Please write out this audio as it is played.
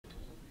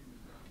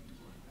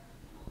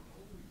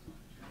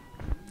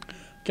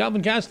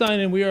Calvin Castine,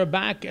 and we are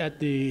back at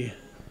the.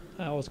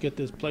 I always get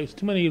this place.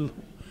 Too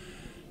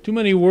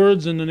many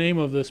words in the name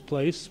of this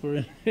place.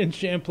 We're in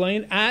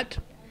Champlain at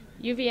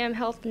UVM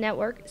Health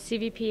Network,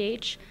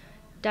 CVPH,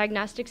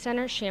 Diagnostic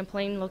Center,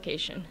 Champlain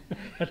location.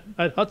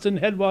 at Hudson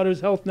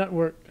Headwaters Health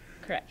Network,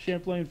 Correct.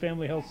 Champlain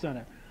Family Health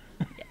Center.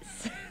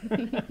 Yes.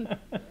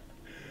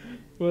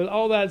 With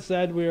all that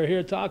said, we are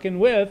here talking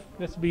with.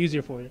 This will be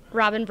easier for you.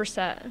 Robin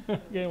Brissett,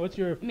 Okay, what's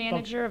your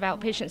Manager of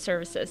Outpatient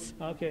Services.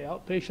 Okay,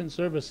 outpatient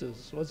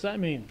services. What's that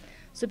mean?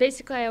 So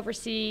basically I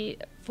oversee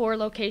 4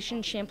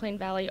 locations: Champlain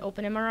Valley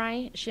Open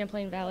MRI,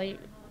 Champlain Valley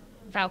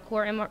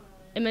Valcor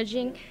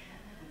Imaging,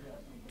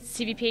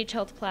 CVPH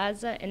Health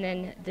Plaza, and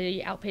then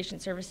the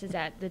outpatient services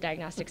at the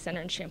Diagnostic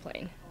Center in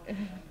Champlain.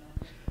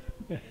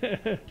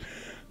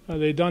 Are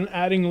they done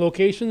adding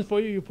locations for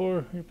you, you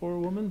poor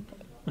woman?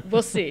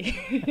 We'll see.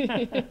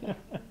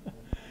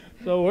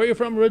 So where are you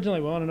from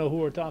originally? We want to know who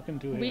we're talking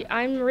to here.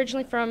 I'm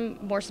originally from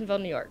Morrisonville,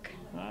 New York.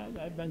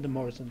 I've been to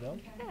Morrisonville.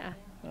 Yeah.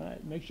 All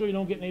right. Make sure you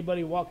don't get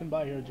anybody walking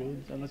by here,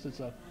 Jude, unless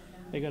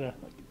they got a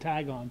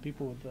tag on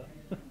people with the.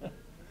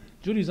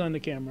 Judy's on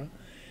the camera,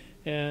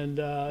 and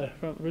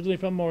originally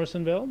from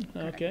Morrisonville.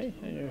 Correct. Okay.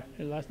 And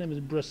your last name is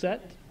Brissett.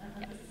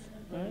 Yes.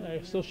 All right. I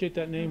associate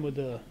that name with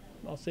the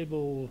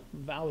Sable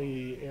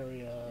Valley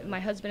area. My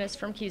husband is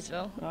from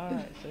Keysville. All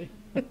right. See,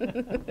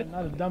 I'm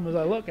not as dumb as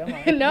I look, am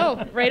I?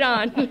 No, right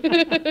on.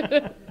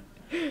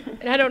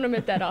 And I don't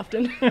admit that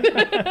often.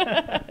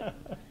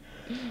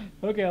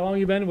 Okay. How long have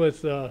you been with?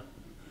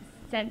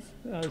 Since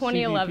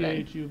 2011.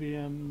 CVPH,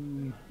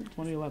 UVM,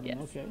 2011. Yes.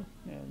 Okay.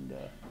 And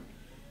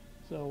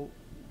so,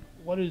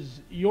 what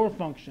is your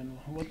function?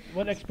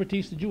 What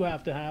expertise did you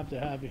have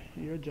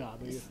your job?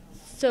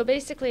 So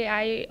basically,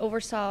 I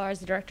oversaw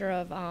as the director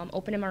of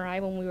Open MRI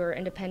when we were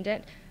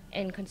independent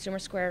in Consumer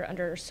Square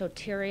under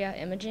Soteria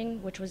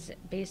Imaging, which was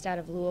based out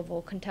of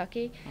Louisville,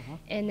 Kentucky.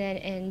 And then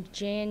in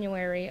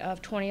January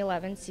of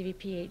 2011,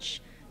 CVPH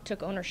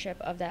took ownership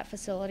of that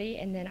facility,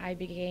 and then I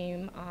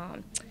became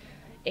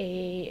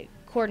a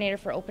coordinator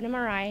for Open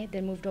MRI,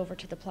 then moved over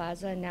to the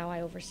Plaza, and now I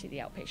oversee the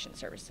outpatient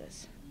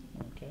services.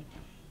 Okay.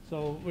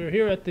 So we're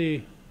here at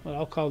what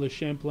I'll call the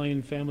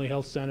Champlain Family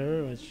Health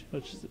Center,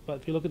 but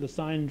if you look at the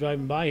sign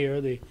driving by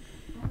here, the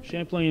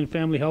Champlain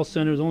Family Health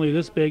Center is only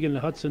this big, and the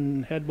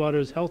Hudson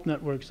Headwaters Health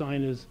Network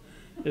sign is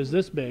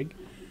this big,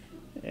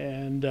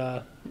 and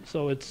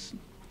so it's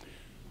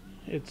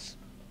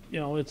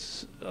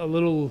a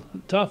little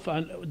tough.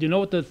 Do you know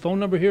what the phone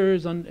number here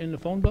is in the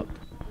phone book?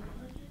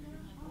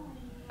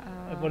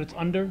 What it's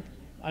under?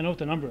 I know what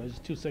the number is,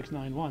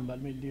 2691, but I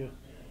mean, do you?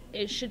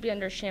 It should be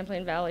under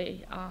Champlain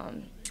Valley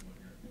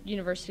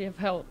University of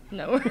Health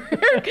Network.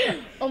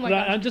 Oh my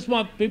gosh. I just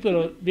want people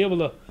to be able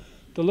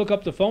to look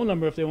up the phone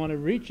number if they want to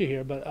reach you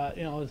here. But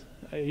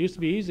it used to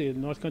be easy in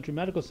North Country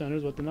Medical Center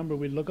is what the number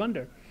we'd look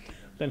under.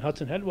 Then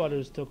Hudson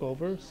Headwaters took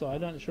over, so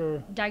I'm not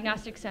sure.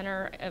 Diagnostic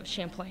Center of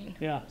Champlain.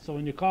 Yeah. So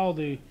when you call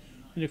the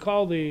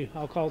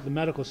I'll call it the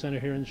medical center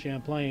here in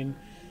Champlain,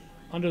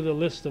 under the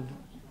list of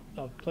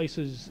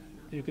places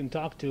you can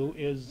talk to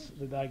is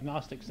the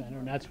Diagnostic Center,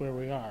 and that's where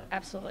we are.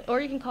 Absolutely.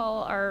 Or you can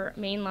call our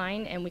main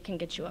line, and we can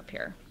get you up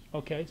here.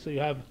 Okay, so you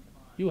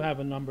have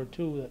a number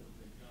too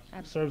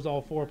that serves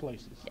all 4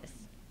 places. Yes.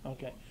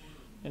 Okay,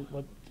 and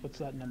what's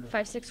that number?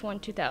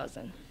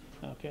 561-2000.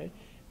 Okay,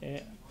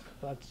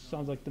 that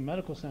sounds like the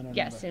medical center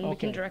yes, number. and we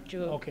can direct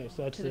you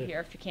so that's to here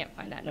if you can't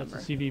find that number.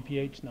 That's the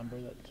CVPH number.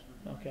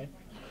 Okay.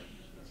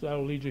 So that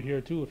will lead you here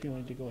too if you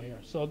wanted to go here.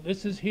 So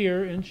this is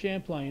here in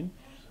Champlain.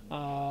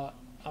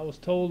 I was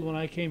told when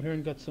I came here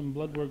and got some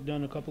blood work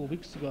done a couple of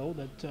weeks ago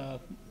that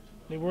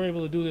they were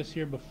able to do this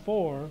here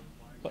before,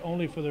 but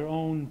only for their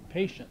own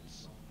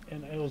patients,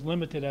 and it was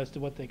limited as to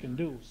what they can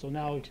do. So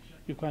now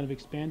you've kind of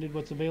expanded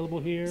what's available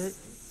here.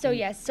 So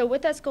yes, so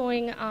with us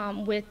going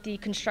with the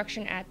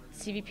construction at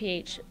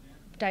CVPH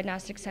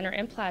Diagnostic Center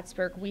in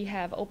Plattsburgh, we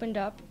have opened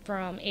up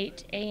from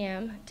 8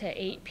 a.m.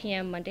 to 8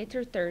 p.m. Monday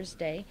through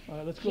Thursday. All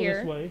right, let's go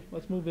this way.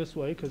 Let's move this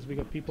way because we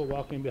got people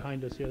walking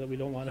behind us here that we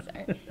don't want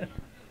to.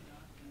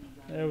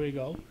 There we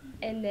go.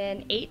 And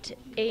then 8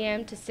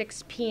 a.m. to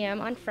 6 p.m.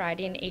 on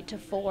Friday and 8 to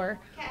 4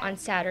 on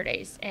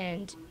Saturdays.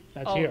 And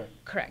that's here.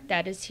 Correct.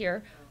 That is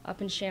here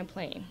up in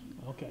Champlain.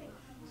 Okay.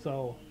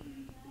 So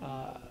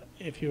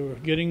if you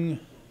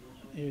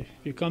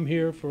come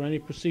here for any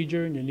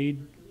procedure and you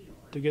need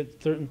to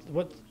get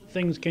what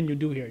things can you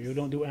do here? You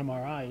don't do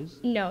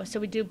MRIs. No. So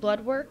we do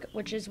blood work,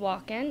 which is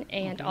walk-in,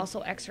 and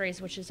also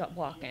x-rays, which is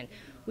walk-in.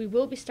 We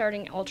will be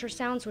starting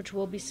ultrasounds, which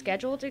will be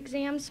scheduled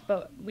exams,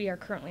 but we are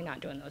currently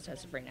not doing those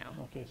as of right now.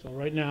 Okay, so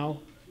right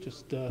now,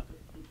 just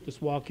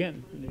walk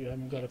in. You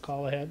haven't got to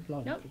call ahead.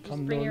 Nope,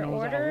 just bring your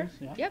order.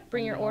 Yeah. Yep,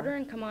 bring your order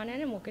and come on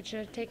in, and we'll get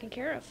you taken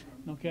care of.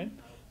 Okay,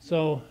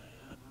 so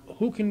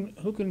who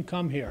can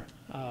come here?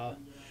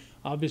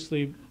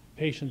 Obviously,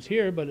 patients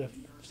here, but if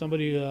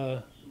somebody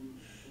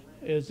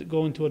is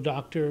going to a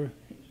doctor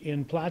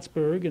in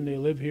Plattsburgh and they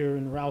live here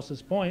in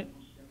Rouse's Point,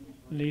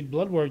 need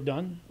blood work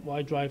done,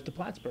 why drive to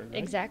Plattsburgh, right?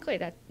 Exactly.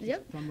 That.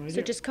 Yep. Come right So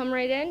here. just come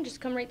right in. Just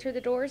come right through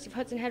the doors of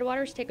Hudson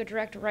Headwaters. Take a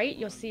direct right.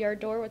 You'll see our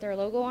door with our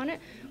logo on it.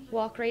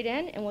 Walk right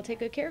in, and we'll take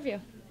good care of you.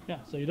 Yeah,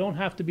 so you don't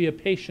have to be a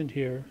patient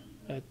here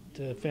at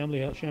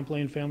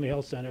Champlain Family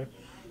Health Center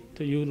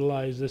to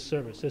utilize this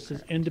service. This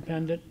is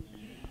independent,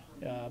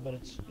 but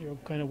you're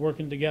kind of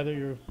working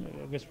together.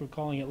 I guess we're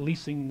calling it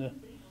leasing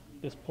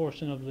this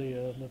portion of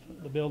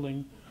the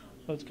building.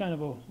 So it's kind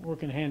of a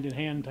working hand in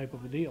hand type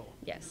of a deal.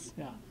 Yes.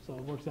 Yeah, so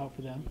it works out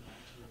for them.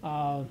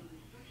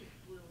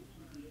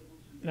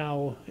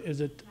 Now,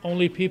 is it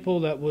only people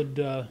that would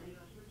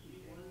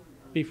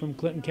be from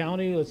Clinton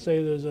County? Let's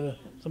say there's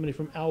somebody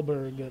from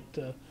Alberg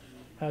that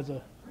has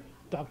a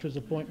doctor's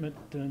appointment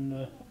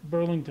in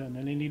Burlington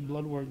and they need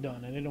blood work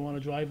done and they don't want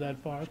to drive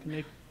that far. Can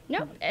they?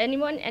 No,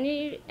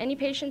 any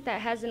patient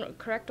that has a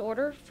correct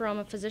order from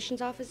a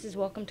physician's office is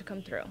welcome to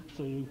come through.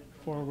 So you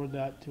forward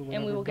that to whatever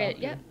And we will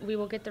doctor. we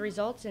will get the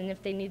results, and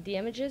if they need the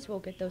images, we'll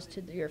get those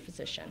to your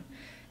physician.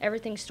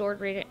 Everything's stored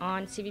right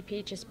on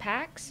CVPH's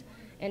PACS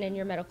and in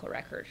your medical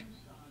record.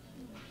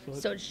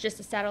 So it's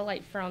just a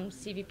satellite from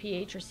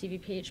CVPH or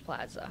CVPH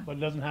Plaza. But it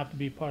doesn't have to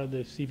be part of the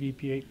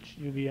CVPH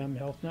UVM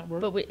Health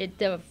Network? But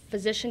the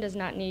physician does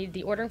not need,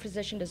 the ordering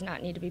physician does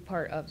not need to be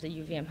part of the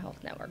UVM Health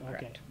Network, Okay.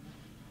 correct?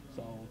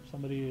 So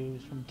somebody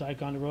who's from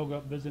Ticonderoga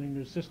up visiting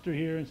their sister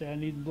here and say, I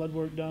need blood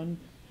work done,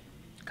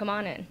 Come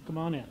on in. come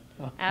on in.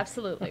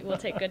 Absolutely. We'll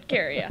take good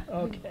care of you.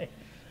 Okay.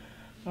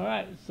 All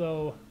right,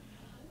 so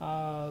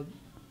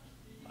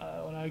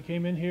when I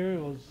came in here,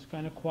 it was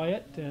kind of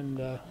quiet, and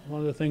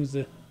one of the things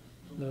that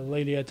the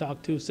lady I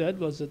talked to said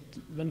was it's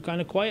been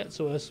kind of quiet,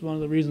 so that's one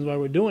of the reasons why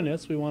we're doing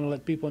this. We want to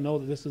let people know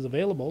that this is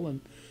available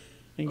and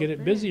get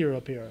it busier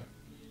up here.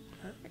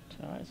 Perfect.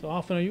 All right, so how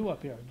often are you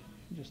up here?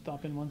 You just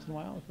stop in once in a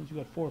while, since you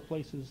got 4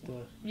 places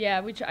to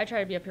Yeah, I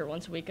try to be up here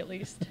once a week at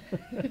least.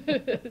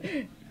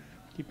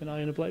 keep an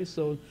eye on the place.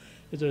 So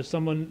is there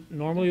someone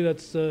normally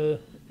that's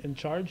in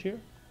charge here?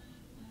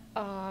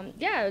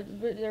 Yeah,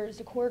 there's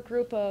a core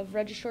group of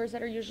registrars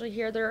that are usually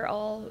here. They're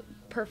all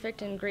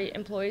perfect and great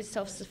employees,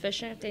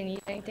 self-sufficient. If they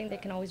need anything, they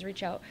can always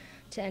reach out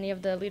to any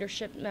of the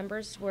leadership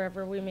members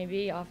wherever we may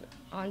be,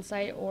 on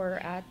site or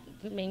at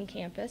the main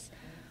campus,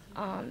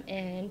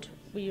 and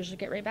we usually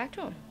get right back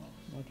to them.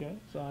 Okay,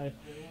 so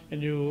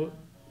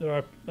there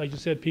are, like you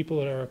said, people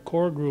that are a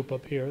core group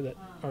up here that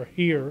are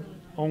here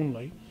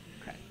only.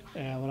 Correct.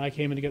 And when I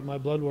came in to get my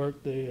blood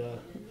work, the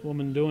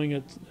woman doing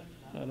it,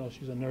 I don't know if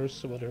she's a nurse,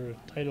 so what her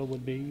title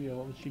would be,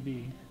 what would she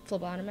be?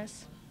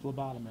 Phlebotomist.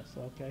 Phlebotomist,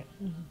 okay.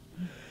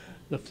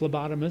 The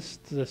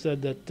phlebotomist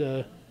said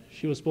that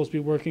she was supposed to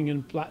be working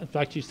in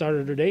fact, she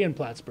started her day in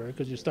Plattsburgh,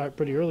 because you start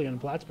pretty early in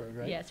Plattsburgh,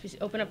 right? Yes, we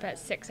open up at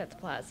 6 at the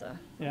plaza.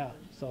 Yeah,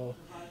 so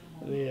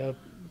the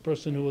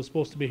person who was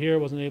supposed to be here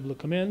wasn't able to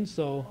come in,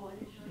 so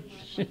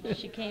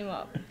She came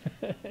up.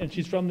 and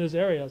she's from this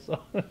area, so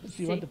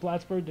she went to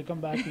Plattsburgh to come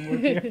back and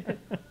work here.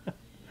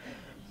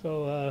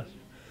 So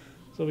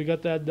we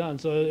got that done.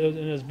 So and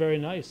it's very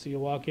nice. So you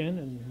walk in,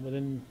 and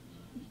within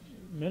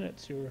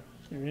minutes you're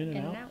in and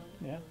out.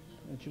 Yeah,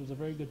 and she was a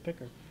very good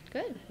picker.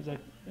 Good. Is that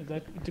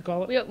what you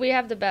call it? We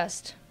have the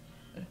best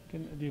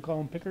Do you call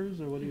them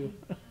pickers, or what do you?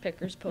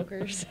 pickers,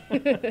 pokers.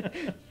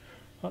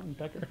 Hunt and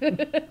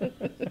pecker.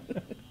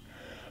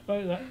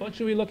 What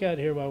should we look at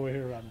here while we're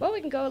here, Robin? Well,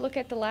 we can go look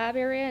at the lab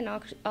area and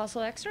also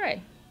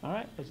X-ray. All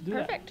right, let's do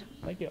that. Perfect.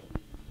 Thank you.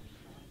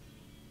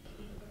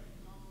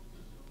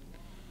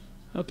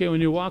 Okay,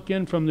 when you walk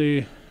in from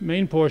the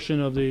main portion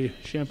of the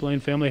Champlain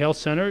Family Health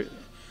Center,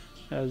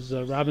 as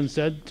Robin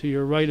said, to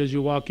your right as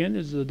you walk in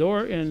is the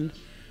door, and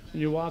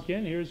when you walk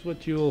in, here's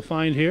what you'll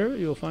find here.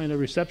 You'll find a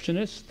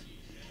receptionist,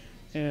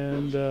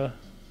 and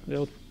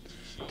they'll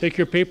take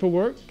your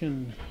paperwork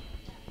and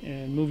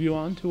move you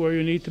on to where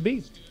you need to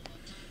be.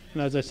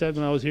 And as I said,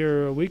 when I was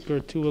here a week or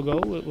 2 ago,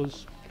 it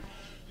was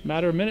a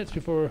matter of minutes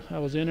before I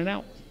was in and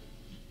out.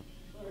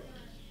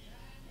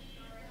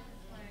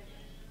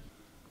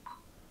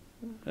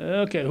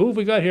 Okay, who have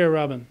we got here,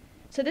 Robin?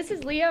 So this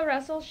is Leah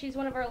Russell. She's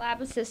one of our lab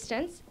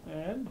assistants.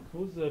 And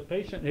who's the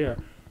patient here?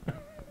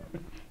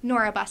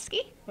 Nora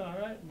Busky. All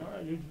right,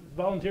 Nora, you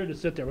volunteered to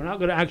sit there. We're not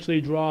going to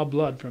actually draw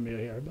blood from you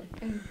here.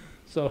 But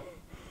so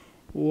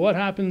what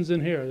happens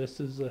in here? This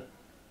is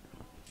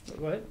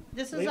go ahead.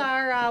 This is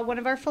our one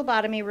of our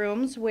phlebotomy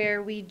rooms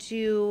where we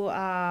do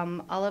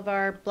all of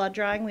our blood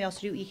drawing. We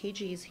also do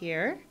EKGs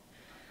here.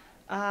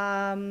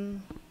 Yeah,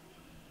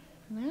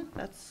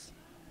 that's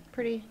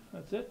pretty.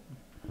 That's it?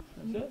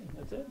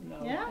 That's it?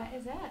 No. Yeah. That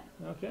is that.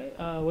 Okay,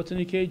 what's an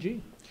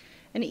EKG?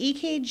 An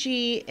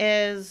EKG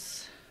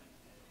is.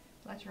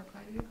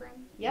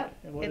 Yep.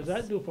 And what does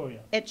that do for you?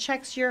 It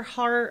checks your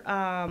heart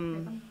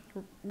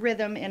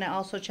rhythm, and it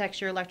also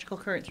checks your electrical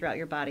current throughout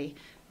your body.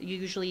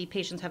 Usually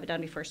patients have it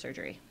done before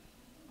surgery.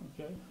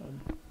 Okay.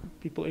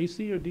 People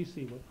AC or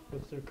DC?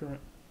 What's their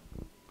current?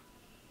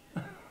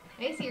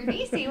 AC or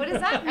DC? What does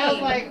that mean? I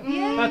was like,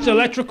 That's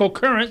electrical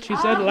current. She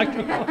said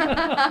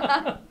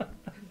electrical.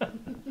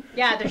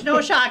 Yeah, there's no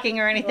shocking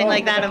or anything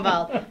like that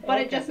involved. But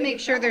it just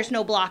makes sure there's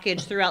no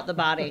blockage throughout the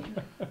body.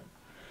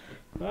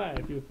 All right,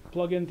 if you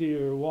plug into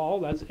your wall,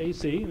 that's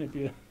AC, and if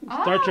you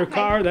start your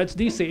car, that's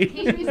DC. Teach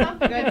me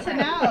something. Good to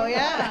know,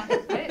 yeah. I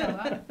didn't know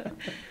that.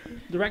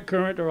 Direct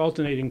current or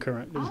alternating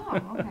current.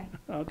 Oh, okay.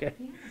 Okay.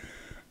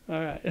 Yeah.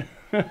 All right.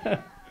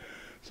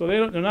 So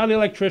they're not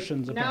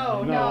electricians,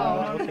 apparently.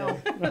 No.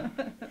 Okay.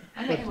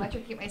 I'm gonna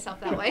electrocute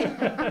myself that way.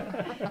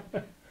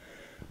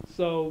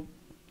 So,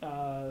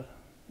 I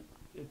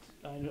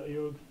know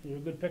you're a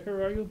good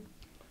picker, are you?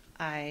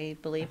 I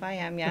believe I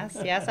am, yes.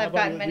 Yes, How I've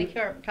about gotten you? many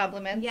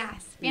compliments.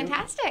 Yes,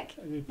 fantastic.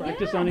 You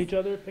practice on each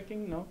other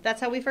picking? No. That's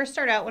how we first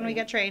start out when we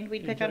get trained.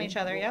 We'd You pick on train? each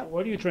other, yep.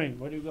 Where do you train?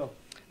 Where do you go?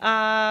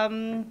 At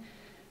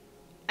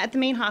the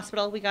main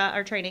hospital, we got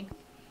our training.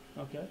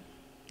 Okay.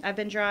 I've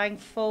been drawing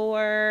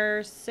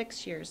for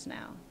 6 years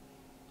now.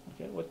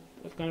 Okay. What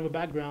kind of a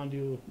background do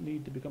you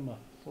need to become a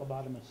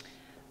phlebotomist?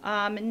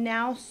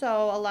 Now,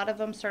 so a lot of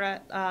them start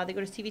at, they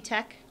go to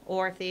CVTech,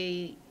 or if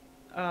they,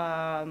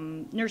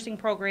 nursing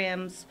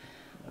programs.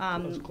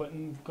 Does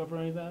Clinton cover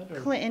any of that? Or?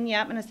 Clinton,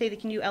 yep, and I say they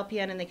can do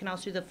LPN, and they can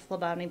also do the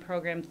phlebotomy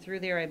program through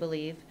there, I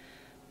believe.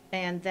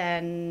 And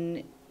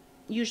then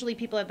usually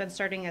people have been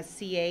starting as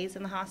CAs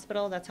in the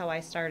hospital. That's how I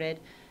started.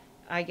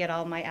 I get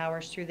all my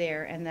hours through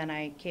there, and then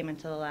I came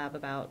into the lab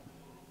about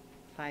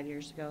 5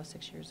 years ago,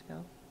 6 years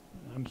ago.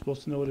 I'm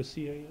supposed to know what a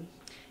CA is?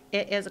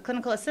 It is a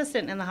clinical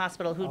assistant in the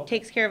hospital who Okay.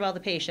 takes care of all the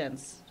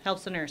patients,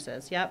 helps the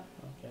nurses, yep.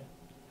 Okay.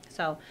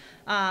 So,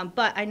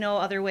 but I know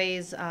other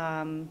ways,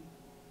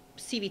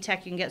 CV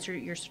Tech, you can get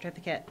your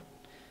certificate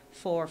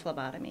for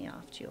phlebotomy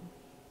off too.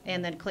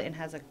 And then Clinton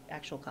has an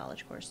actual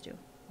college course too.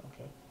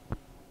 Okay.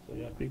 So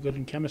you have to be good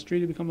in chemistry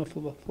to become a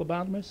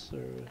phlebotomist,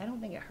 or? I don't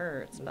think it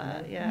hurts, Doesn't but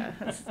hurt? yeah,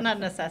 it's not a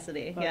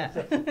necessity, Not yeah.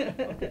 necessary.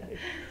 Okay.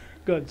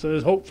 Good. So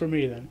there's hope for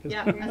me then. 'Cause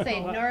Yeah, I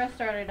say Nora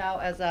started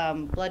out as a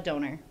blood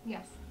donor.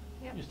 Yes.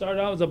 Yep. You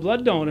started out as a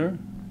blood donor,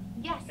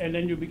 Yes. and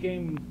then you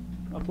became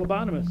a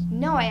phlebotomist.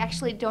 No, I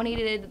actually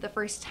donated the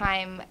first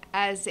time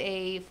as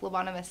a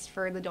phlebotomist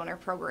for the donor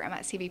program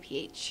at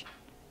CVPH.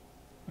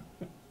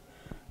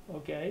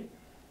 Okay.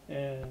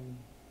 And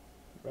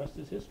the rest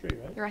is history,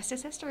 right? The rest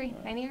is history.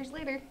 9 years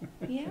later.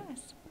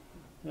 Yes.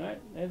 All right.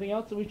 Anything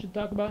else that we should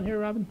talk about in here,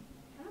 Robin?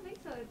 I don't think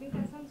so. I think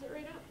that sums it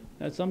right up.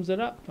 That sums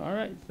it up. All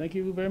right. Thank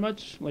you very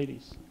much,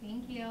 ladies.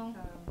 Thank you.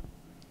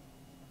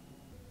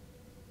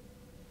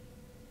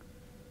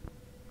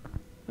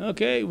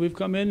 Okay, we've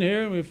come in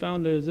here and we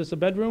found, is this a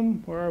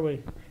bedroom? Where are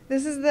we?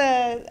 This is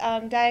the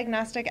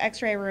diagnostic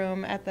x-ray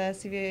room at the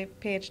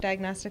CVPH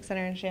Diagnostic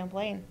Center in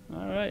Champlain.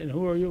 All right, and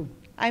who are you?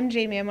 I'm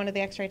Jamie. I'm one of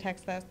the x-ray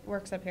techs that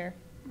works up here.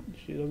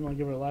 She doesn't want to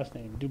give her last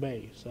name,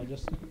 Dubé, so I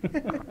just...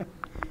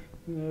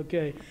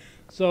 Okay,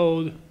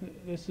 so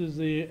this is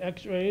the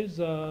x-rays.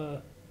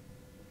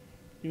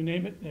 You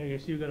name it. I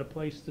guess you got a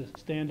place to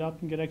stand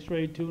up and get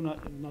x-rayed too, not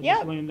Yep.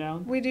 just laying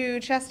down? We do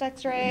chest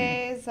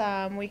x-rays.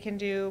 We can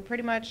do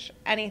pretty much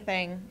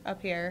anything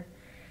up here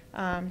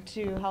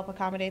to help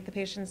accommodate the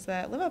patients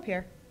that live up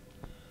here.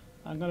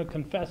 I'm going to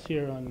confess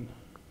here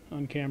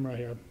on camera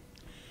here.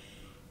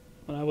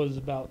 When I was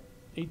about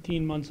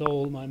 18 months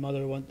old, my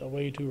mother went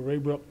away to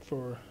Raybrook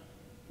for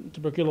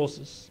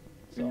tuberculosis.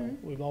 So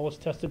we've always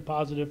tested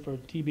positive for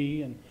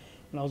TB, and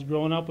when I was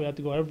growing up, we had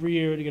to go every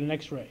year to get an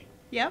x-ray.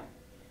 Yep.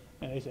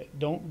 And they said,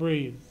 don't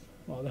breathe.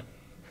 Well, then,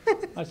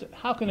 I said,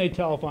 how can they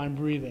tell if I'm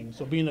breathing?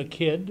 So being a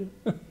kid,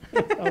 I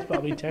was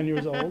probably 10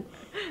 years old,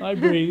 I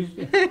breathed.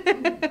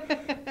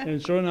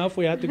 And sure enough,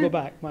 we had to go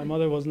back. My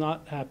mother was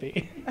not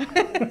happy.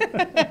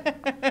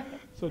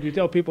 So do you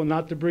tell people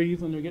not to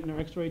breathe when they're getting their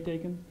x-ray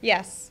taken?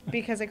 Yes,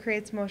 because it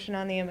creates motion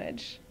on the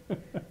image.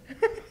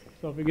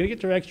 So if you're going to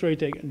get your x-ray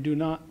taken, do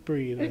not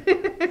breathe.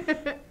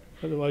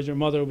 Otherwise, your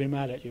mother will be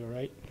mad at you,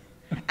 right?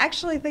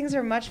 Actually, things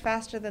are much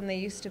faster than they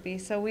used to be,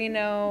 so we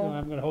know No,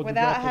 I'm gonna hold your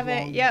without breath as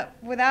having long-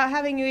 without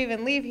having you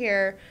even leave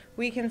here,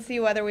 we can see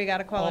whether we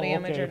got a quality Oh,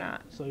 image okay. or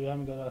not. So you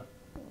haven't got a...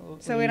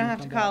 So we don't have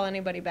to call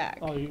anybody back.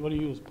 Oh, what do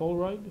you use,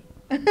 Polaroid?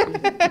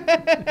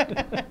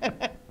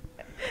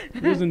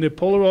 Using the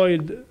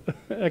Polaroid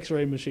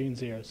x-ray machines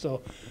here.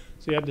 So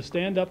you have the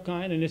stand-up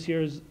kind, and this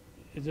here is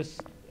this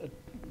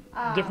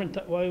a different,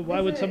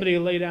 why would somebody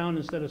lay down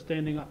instead of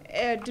standing up?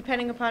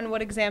 Depending upon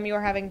what exam you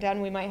are having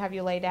done, we might have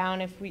you lay down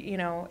if we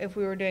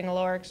were doing a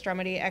lower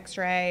extremity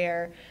x-ray,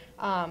 or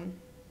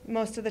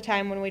most of the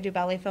time when we do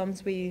belly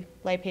films, we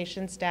lay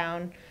patients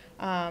down.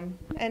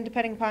 And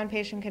depending upon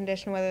patient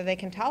condition, whether they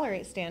can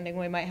tolerate standing,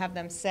 we might have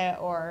them sit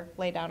or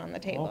lay down on the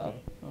table.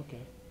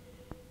 Okay.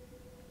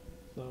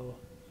 So,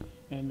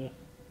 and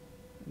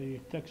the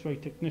x-ray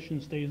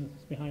technician stays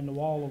behind the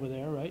wall over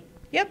there, right?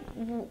 Yep,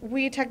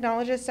 we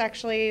technologists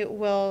actually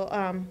will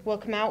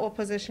come out, we'll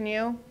position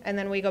you, and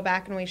then we go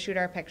back and we shoot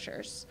our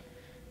pictures.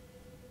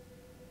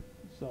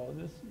 So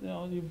this,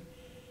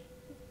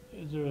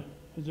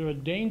 is there a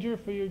danger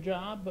for your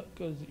job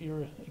because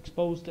you're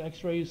exposed to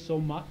x-rays so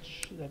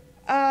much that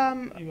I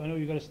know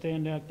you got to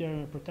stand out there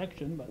in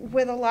protection, but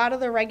With a lot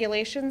of the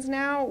regulations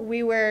now,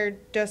 we wear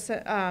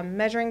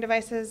measuring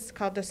devices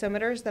called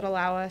dosimeters that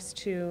allow us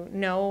to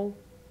know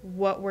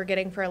what we're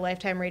getting for a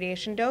lifetime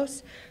radiation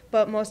dose,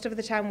 but most of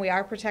the time we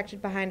are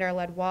protected behind our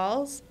lead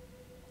walls.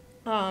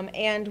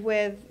 And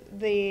with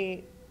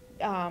the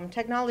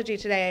technology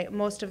today,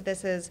 most of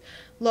this is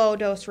low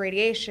dose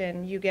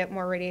radiation. You get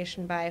more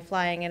radiation by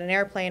flying in an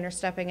airplane or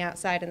stepping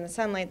outside in the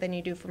sunlight than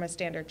you do from a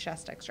standard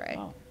chest x-ray.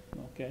 Oh,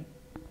 okay.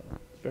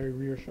 It's very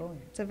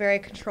reassuring. It's a very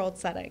controlled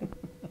setting.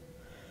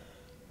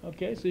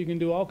 Okay, so you can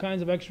do all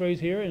kinds of x-rays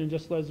here, and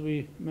just as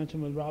we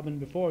mentioned with Robin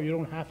before, you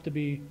don't have to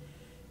be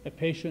a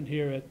patient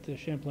here at the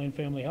Champlain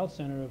Family Health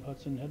Center of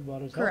Hudson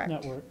Headwaters Health Correct.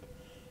 Network.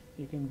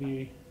 You can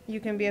be, You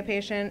can be a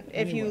patient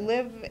if you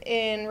Anywhere. live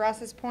in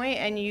Russ's Point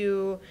and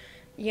you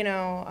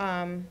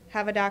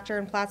have a doctor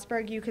in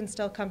Plattsburgh. You can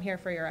still come here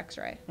for your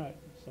X-ray. right,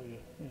 so you,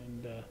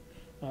 and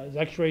is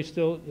x-ray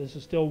still, this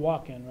is still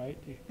walk-in, right?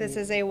 This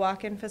is a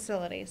walk-in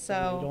facility, You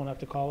so don't have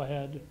to call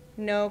ahead.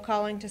 no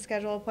calling to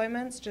schedule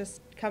appointments.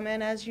 Just come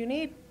in as you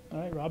need. All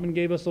right, Robin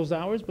gave us those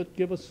hours, but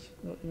give us,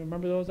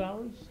 remember those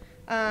hours?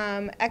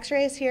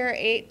 X-rays here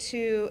 8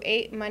 to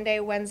 8 Monday,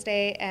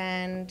 Wednesday,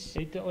 and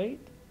 8 till 8?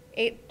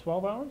 8.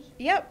 12 hours?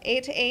 Yep,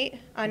 8 to 8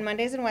 on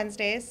Mondays and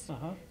Wednesdays.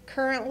 Uh-huh.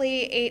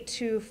 Currently 8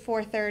 to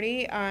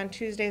 4:30 on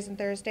Tuesdays and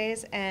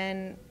Thursdays,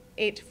 and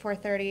 8 to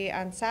 4:30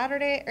 on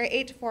Saturday, or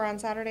 8 to 4 on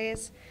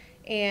Saturdays,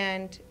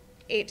 and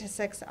 8 to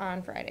 6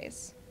 on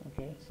Fridays.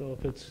 Okay, so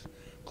if it's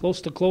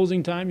close to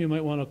closing time, you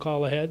might want to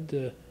call ahead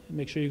to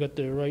make sure you got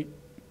the right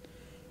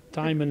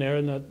time in there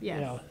and not,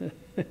 Yes.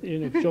 you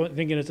know,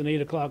 thinking it's an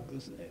 8 o'clock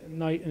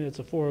night and it's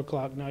a 4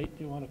 o'clock night,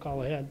 you want to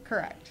call ahead.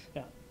 Correct.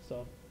 Yeah,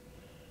 so.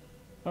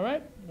 All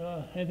right,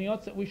 anything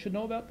else that we should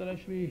know about that I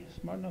should be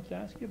smart enough to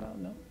ask you about?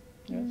 No?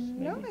 Yes?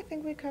 No, maybe? I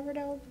think we covered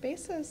all the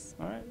bases.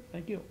 All right,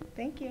 thank you.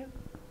 Thank you.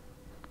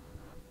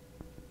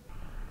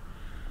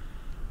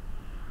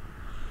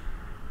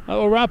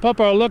 We'll wrap up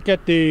our look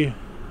at the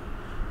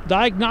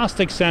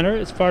Diagnostic Center.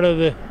 It's part of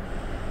the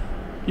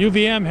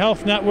UVM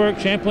Health Network,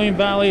 Champlain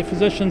Valley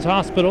Physicians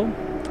Hospital.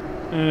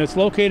 And it's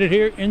located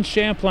here in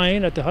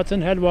Champlain at the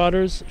Hudson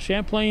Headwaters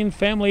Champlain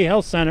Family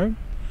Health Center.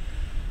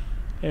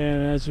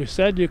 And as we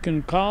said, you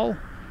can call.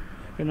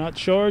 If you're not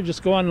sure,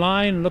 just go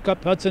online and look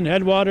up Hudson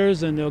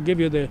Headwaters and they'll give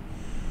you the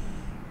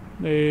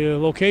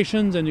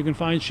locations, and you can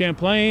find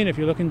Champlain. If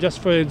you're looking just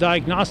for the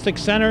Diagnostic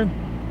Center,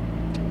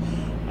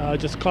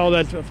 just call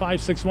that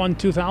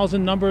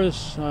 561-2000 number,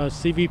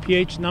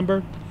 CVPH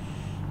number,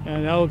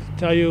 and they'll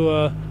tell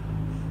you,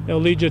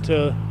 they'll lead you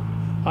to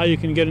how you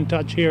can get in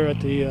touch here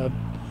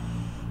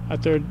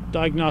at their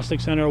Diagnostic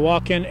Center.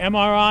 Walk-in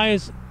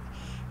MRIs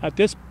at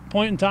this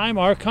point in time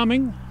are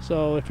coming,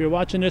 so if you're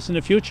watching this in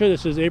the future,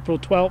 this is April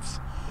 12th,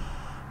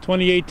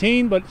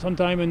 2018, but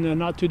sometime in the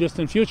not too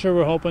distant future,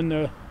 we're hoping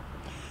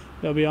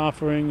they'll be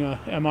offering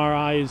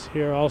MRIs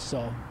here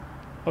also.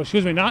 Oh,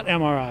 excuse me, not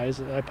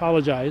MRIs, I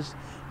apologize.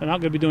 They're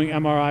not going to be doing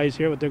MRIs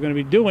here. What they're going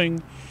to be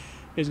doing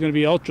is going to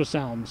be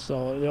ultrasounds.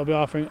 So they'll be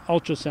offering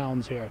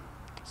ultrasounds here.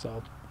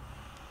 So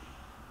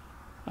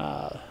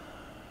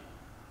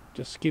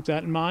just keep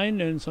that in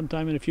mind, and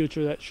sometime in the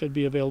future that should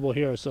be available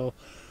here. So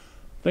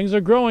things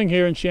are growing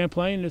here in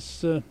Champlain.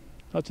 This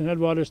Hudson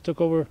Headwaters took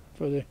over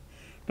for the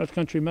North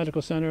Country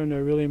Medical Center, and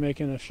they're really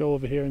making a show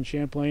over here in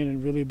Champlain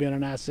and really being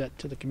an asset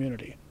to the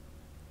community.